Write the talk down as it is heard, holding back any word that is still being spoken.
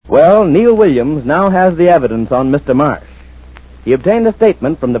Well, Neal Williams now has the evidence on Mr. Marsh. He obtained a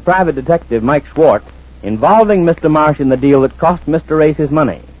statement from the private detective, Mike Schwartz, involving Mr. Marsh in the deal that cost Mr. Race his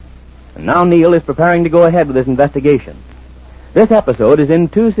money. And now Neal is preparing to go ahead with his investigation. This episode is in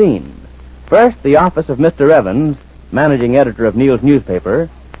two scenes. First, the office of Mr. Evans, managing editor of Neal's newspaper,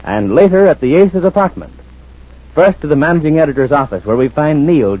 and later at the Ace's apartment. First to the managing editor's office, where we find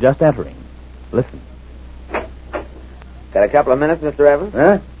Neal just entering. Listen. Got a couple of minutes, Mr. Evans?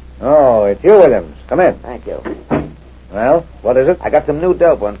 Huh? Oh, it's you, Williams. Come in. Thank you. Well, what is it? I got some new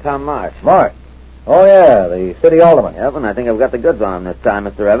dope on Tom Marsh. Marsh? Oh, yeah, the city alderman. Yep, and I think I've got the goods on him this time,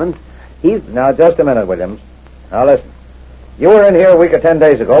 Mr. Evans. Now, just a minute, Williams. Now, listen. You were in here a week or 10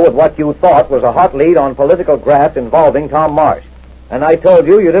 days ago with what you thought was a hot lead on political graft involving Tom Marsh. And I told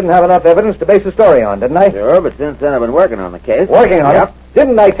you didn't have enough evidence to base the story on, didn't I? Sure, but since then I've been working on the case. Working on it?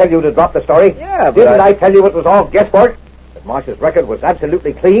 Didn't I tell you to drop the story? Yeah, but Didn't I tell you it was all guesswork? That Marsh's record was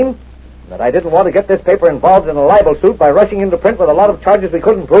absolutely clean? And that I didn't want to get this paper involved in a libel suit by rushing into print with a lot of charges we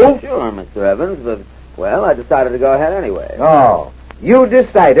couldn't prove? Sure, Mr. Evans, but, well, I decided to go ahead anyway. Oh, you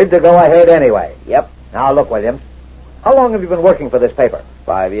decided to go ahead anyway? Yep. Now, look, Williams. How long have you been working for this paper?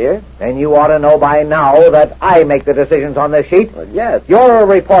 5 years. Then you ought to know by now that I make the decisions on this sheet. Well, yes. You're a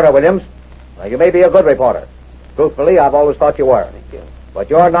reporter, Williams. Now, you may be a good reporter. Truthfully, I've always thought you were. Thank you. But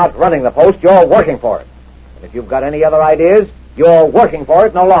you're not running the Post, you're working for it. And if you've got any other ideas, you're working for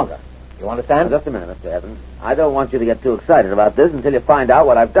it no longer. You understand? Now, just a minute, Mr. Evans. I don't want you to get too excited about this until you find out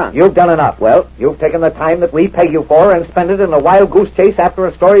what I've done. You've done enough. Well, you've taken the time that we pay you for and spent it in a wild goose chase after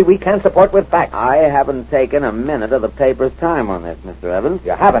a story we can't support with facts. I haven't taken a minute of the paper's time on this, Mr. Evans.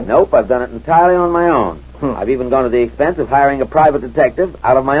 You haven't? Nope, I've done it entirely on my own. I've even gone to the expense of hiring a private detective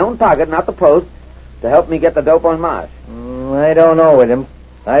out of my own pocket, not the Post, to help me get the dope on Marsh. I don't know, William.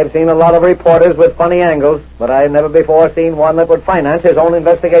 I've seen a lot of reporters with funny angles, but I've never before seen one that would finance his own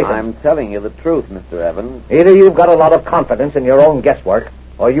investigation. I'm telling you the truth, Mr. Evans. Either you've got a lot of confidence in your own guesswork,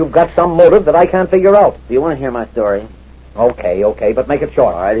 or you've got some motive that I can't figure out. Do you want to hear my story? Okay, but make it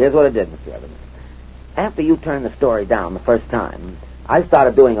short. All right, here's what I did, Mr. Evans. After you turned the story down the first time, I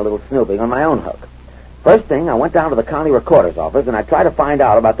started doing a little snooping on my own hook. First thing, I went down to the county recorder's office, and I tried to find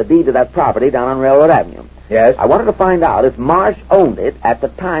out about the deed to that property down on Railroad Avenue. Yes? I wanted to find out if Marsh owned it at the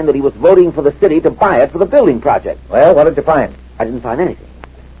time that he was voting for the city to buy it for the building project. Well, what did you find? I didn't find anything.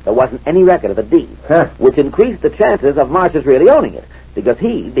 There wasn't any record of the deed, Huh. which increased the chances of Marsh's really owning it, because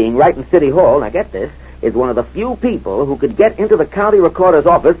he, being right in City Hall, now get this, is one of the few people who could get into the county recorder's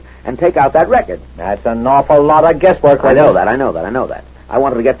office and take out that record. That's an awful lot of guesswork. I know that. I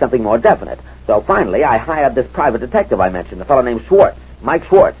wanted to get something more definite. So finally, I hired this private detective I mentioned, a fellow named Schwartz, Mike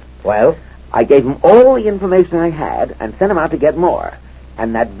Schwartz. Well? I gave him all the information I had and sent him out to get more.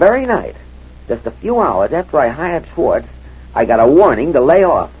 And that very night, just a few hours after I hired Schwartz, I got a warning to lay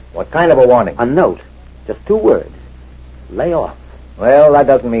off. What kind of a warning? A note. Just 2 words. Lay off. Well, that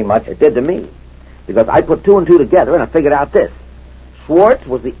doesn't mean much. It did to me. Because I put 2 and 2 together and I figured out this. Schwartz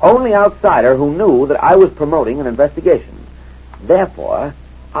was the only outsider who knew that I was promoting an investigation. Therefore,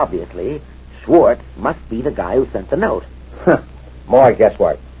 obviously, Schwartz must be the guy who sent the note. More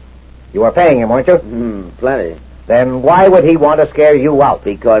guesswork. You were paying him, weren't you? Plenty. Then why would he want to scare you out?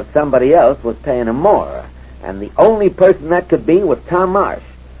 Because somebody else was paying him more. And the only person that could be was Tom Marsh.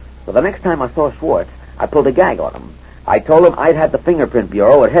 So the next time I saw Schwartz, I pulled a gag on him. I told him I'd had the Fingerprint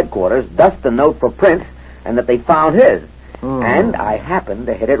Bureau at headquarters dust the note for prints and that they found his. And I happened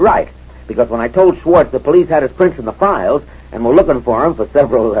to hit it right. Because when I told Schwartz the police had his prints in the files and were looking for him for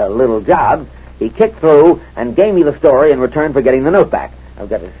several little jobs, he kicked through and gave me the story in return for getting the note back. I've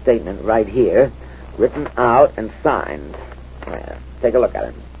got his statement right here, written out and signed. Take a look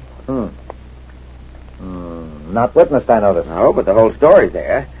at it. Not witnessed, I notice. No, but the whole story's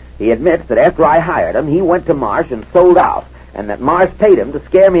there. He admits that after I hired him, he went to Marsh and sold out, and that Marsh paid him to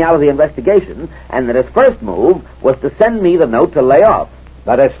scare me out of the investigation, and that his first move was to send me the note to lay off.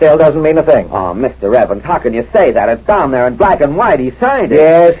 But it still doesn't mean a thing. Oh, Mr. Evans, how can you say that? It's down there in black and white. He signed it.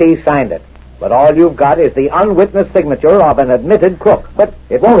 Yes, he signed it. But all you've got is the unwitnessed signature of an admitted crook. But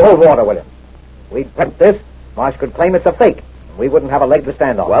it won't hold water, William. We'd print this. Marsh could claim it's a fake. We wouldn't have a leg to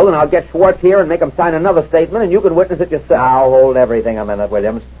stand on. Well, then I'll get Schwartz here and make him sign another statement, and you can witness it yourself. Now, hold everything a minute,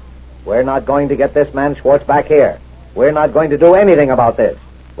 Williams. We're not going to get this man Schwartz back here. We're not going to do anything about this.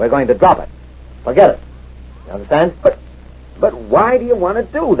 We're going to drop it. Forget it. You understand? But why do you want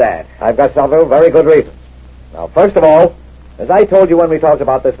to do that? I've got several very good reasons. Now, first of all, as I told you when we talked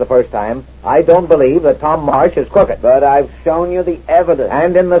about this the first time, I don't believe that Tom Marsh is crooked. But I've shown you the evidence.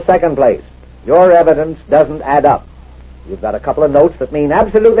 And in the second place, your evidence doesn't add up. You've got a couple of notes that mean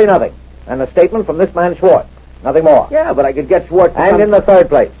absolutely nothing, and a statement from this man Schwartz. Nothing more. Yeah, but I could get Schwartz to And come... in the third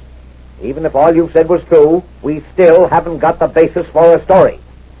place, Even if all you've said was true, we still haven't got the basis for a story.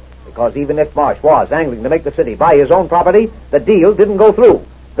 Because even if Marsh was angling to make the city buy his own property, the deal didn't go through.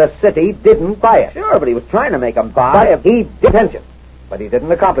 The city didn't buy it. Sure, but he was trying to make them buy. But he did intention. But he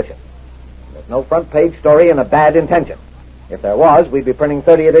didn't accomplish it. There's no front-page story in a bad intention. If there was, we'd be printing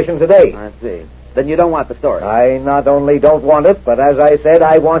 30 editions a day. I see. Then you don't want the story. I not only don't want it, but as I said,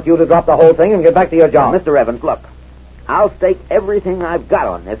 I want you to drop the whole thing and get back to your job. Mr. Evans, look. I'll stake everything I've got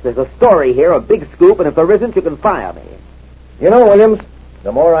on this. There's a story here, a big scoop, and if there isn't, you can fire me. You know, Williams,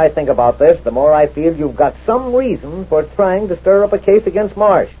 the more I think about this, the more I feel you've got some reason for trying to stir up a case against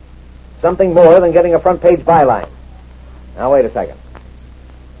Marsh. Something more than getting a front-page byline. Now, wait a second.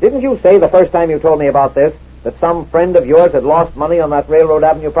 Didn't you say the first time you told me about this that some friend of yours had lost money on that Railroad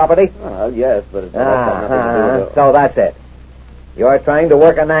Avenue property? Well, yes, but it's nothing to do with it. So that's it. You're trying to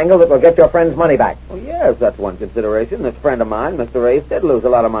work an angle that will get your friend's money back. Oh, yes, that's one consideration. This friend of mine, Mr. Ace, did lose a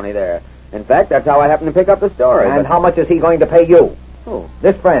lot of money there. In fact, that's how I happened to pick up the story. And how much is he going to pay you? Who?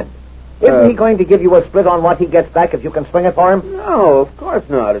 This friend. Isn't he going to give you a split on what he gets back if you can swing it for him? No, of course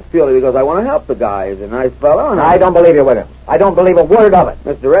not. It's purely because I want to help the guy. He's a nice fellow. And I don't believe you, Williams. I don't believe a word of it.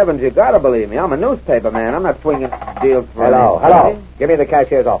 Mr. Evans, you gotta believe me. I'm a newspaper man. I'm not swinging deals for Hello. Give me the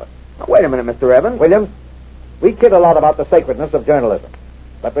cashier's office. Oh, wait a minute, Mr. Evans. Williams, we kid a lot about the sacredness of journalism.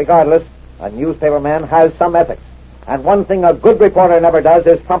 But regardless, a newspaper man has some ethics. And one thing a good reporter never does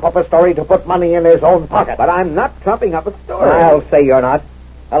is trump up a story to put money in his own pocket. But I'm not trumping up a story. I'll say you're not.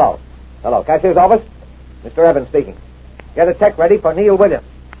 Hello, cashier's office? Mr. Evans speaking. Get a check ready for Neal Williams.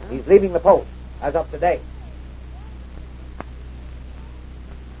 He's leaving the post as of today.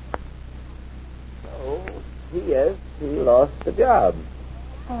 Oh, he lost the job.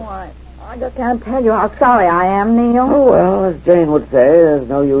 Oh, I just can't tell you how sorry I am, Neal. Oh, well, as Jane would say, there's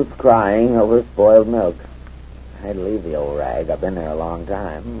no use crying over spoiled milk. I'd leave the old rag. I've been there a long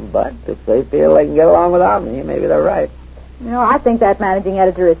time. But if they feel they can get along without me, maybe they're right. You know, I think that managing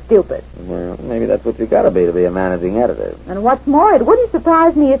editor is stupid. Well, maybe that's what you gotta be to be a managing editor. And what's more, it wouldn't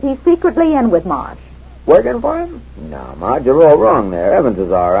surprise me if he's secretly in with Marsh. Working for him? No, Marge, you're all wrong there. Evans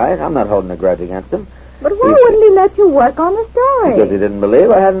is all right. I'm not holding a grudge against him. But why wouldn't he let you work on the story? Because he didn't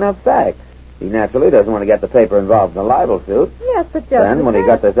believe I had enough facts. He naturally doesn't want to get the paper involved in a libel suit. Yes, but just Then, when he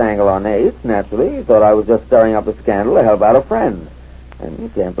got this angle on Ace, naturally, he thought I was just stirring up a scandal to help out a friend. And you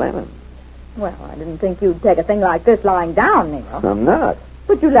can't blame him. Well, I didn't think you'd take a thing like this lying down, Neal. I'm not.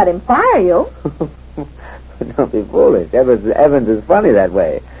 But you let him fire you. Don't be foolish. Evans is funny that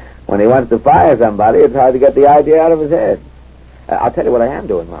way. When he wants to fire somebody, it's hard to get the idea out of his head. I'll tell you what I am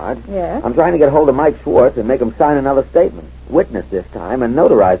doing, Marge. Yes? I'm trying to get hold of Mike Schwartz and make him sign another statement. Witness this time and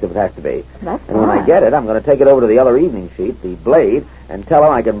notarized if it has to be. That's And when I fine. get it, I'm going to take it over to the other evening sheet, the Blade, and tell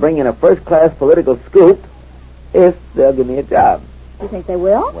him I can bring in a first-class political scoop if they'll give me a job. You think they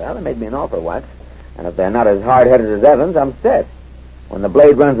will? Well, they made me an offer once. And if they're not as hard-headed as Evans, I'm set. When the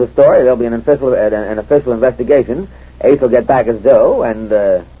Blade runs the story, there'll be an official investigation. Ace will get back his dough, and,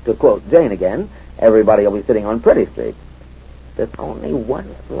 to quote Jane again, everybody will be sitting on Pretty Street. There's only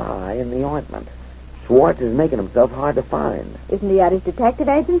one fly in the ointment. Schwartz is making himself hard to find. Isn't he at his detective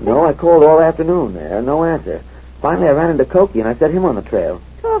agency? No, I called all afternoon there. No answer. Finally, I ran into Cokie, and I set him on the trail.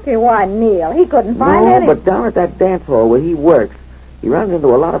 Cokie, why, Neal? He couldn't find No, any... but down at that dance hall where he works, he runs into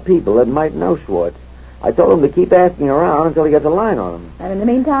a lot of people that might know Schwartz. I told him to keep asking around until he gets a line on him. And in the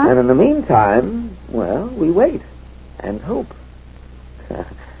meantime? And in the meantime, well, we wait and hope.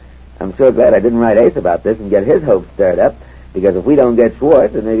 I'm sure glad I didn't write Ace about this and get his hopes stirred up, because if we don't get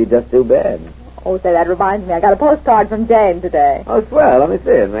Schwartz, it may be just too bad. Oh, say, that reminds me. I got a postcard from Jane today. Oh, swell. Let me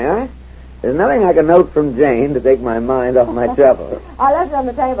see it, may I? There's nothing like a note from Jane to take my mind off my trouble. I left it on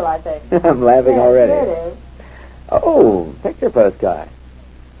the table, I think. I'm laughing already. Here it is. Oh, picture postcard.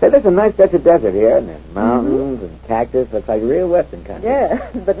 Say, there's a nice stretch of desert here, and there's mountains and cactus. Looks like real western country. Yeah,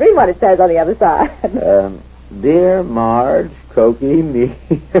 but read what it says on the other side. Dear Marge, Cokie,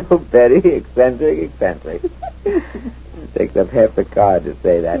 Neal, Betty, eccentric. Takes up half the card to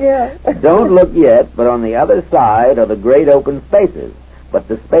say that. Yeah. Don't look yet, but on the other side are the great open spaces. But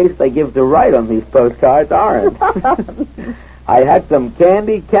the space they give to write on these postcards aren't. I had some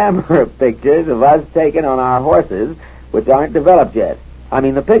candy camera pictures of us taken on our horses, which aren't developed yet. I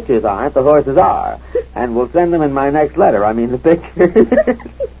mean, the pictures aren't, the horses are. And we'll send them in my next letter. I mean, the pictures.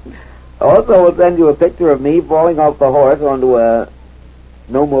 Also, we'll send you a picture of me falling off the horse onto a...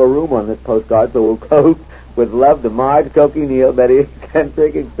 No more room on this postcard, so we'll close with love to Marge, Cokie, Neal, Betty,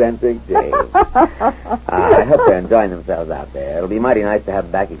 eccentric, Jane. I hope they're enjoying themselves out there. It'll be mighty nice to have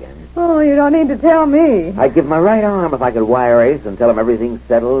them back again. Oh, you don't need to tell me. I'd give my right arm if I could wire Ace and tell him everything's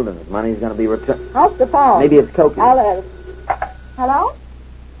settled and his money's going to be returned. Off the phone. Maybe it's Cokie. Hello?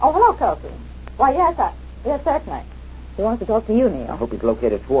 Oh, hello, Kofi. Why, yes, certainly. He wants to talk to you, I Neal. hope he's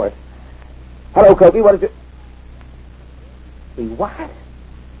located Schwartz. Hello, Kobe. What is it? The what?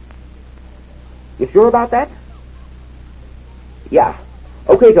 You sure about that? Yeah.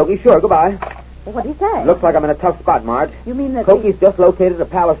 Okay, Kobe, sure. Goodbye. Well, what'd he say? Looks like I'm in a tough spot, Marge. You mean that Koki's just located a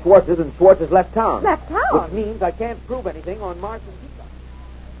pal of Schwartz's, and Schwartz has left town. Left town? Which means I can't prove anything on Marsh and Pika.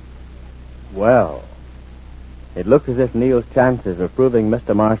 Well, it looks as if Neal's chances of proving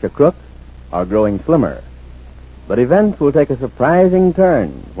Mr. Marsh a crook are growing slimmer. But events will take a surprising turn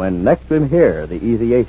when next we hear the Easy Ace